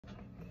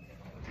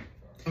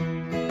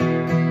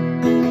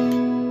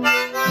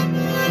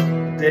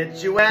Did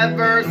you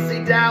ever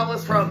see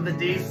Dallas from the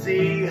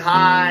DC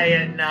high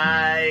at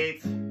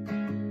night?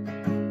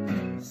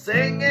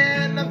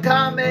 Singing, I'm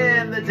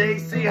coming, the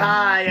DC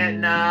high at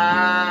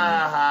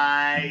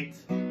night.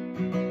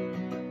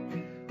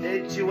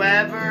 Did you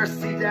ever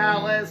see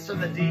Dallas from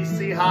the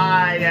DC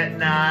high at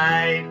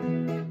night?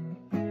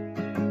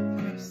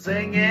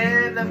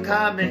 Singing, I'm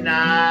coming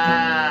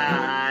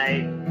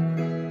night.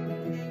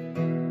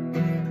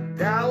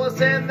 Dallas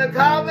and the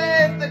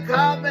coming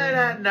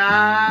at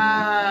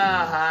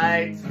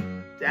night.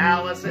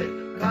 Dallas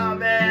and the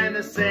coming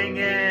is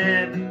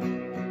singing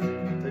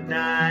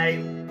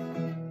tonight.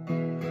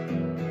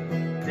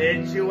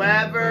 Did you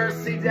ever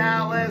see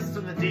Dallas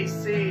from the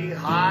DC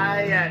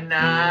high at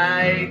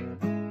night?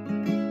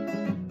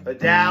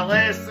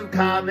 Dallas, I'm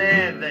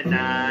coming the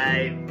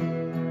night.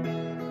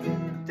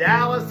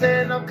 Dallas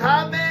and I'm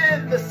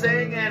coming the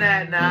singing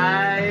at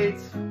night.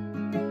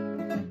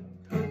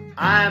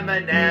 I'm a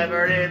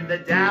never in the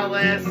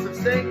Dallas, I'm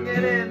singing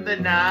in the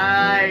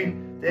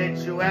night. Did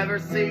you ever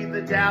see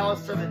the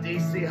Dallas from the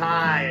DC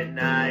high at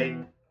night?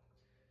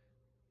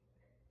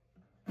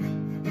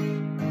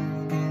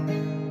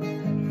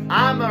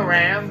 I'm a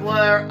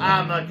rambler,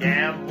 I'm a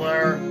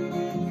gambler.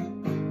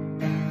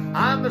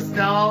 I'm a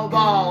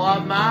snowball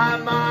on my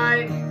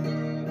mind.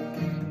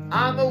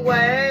 I'm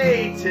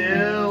away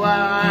too,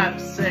 I'm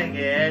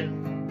singing,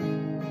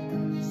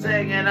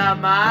 singing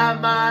on my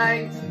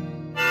mind.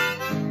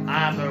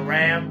 I'm a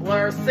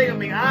rambler, sing with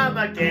me, I'm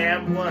a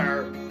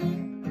gambler.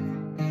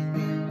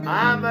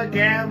 I'm a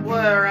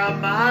gambler on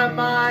my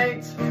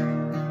mind.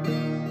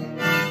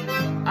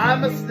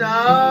 I'm a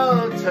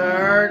snow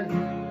turn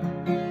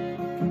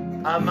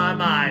on my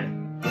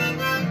mind.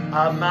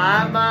 On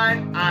my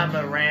mind, I'm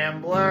a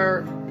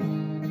rambler.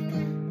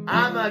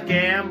 I'm a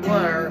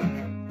gambler.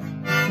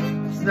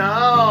 Snow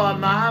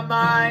on my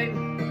mind.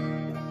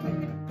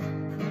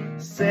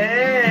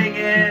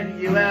 Singing,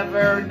 you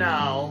ever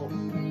know?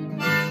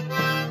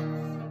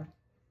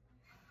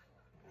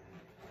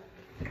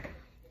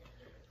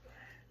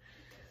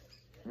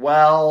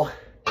 Well,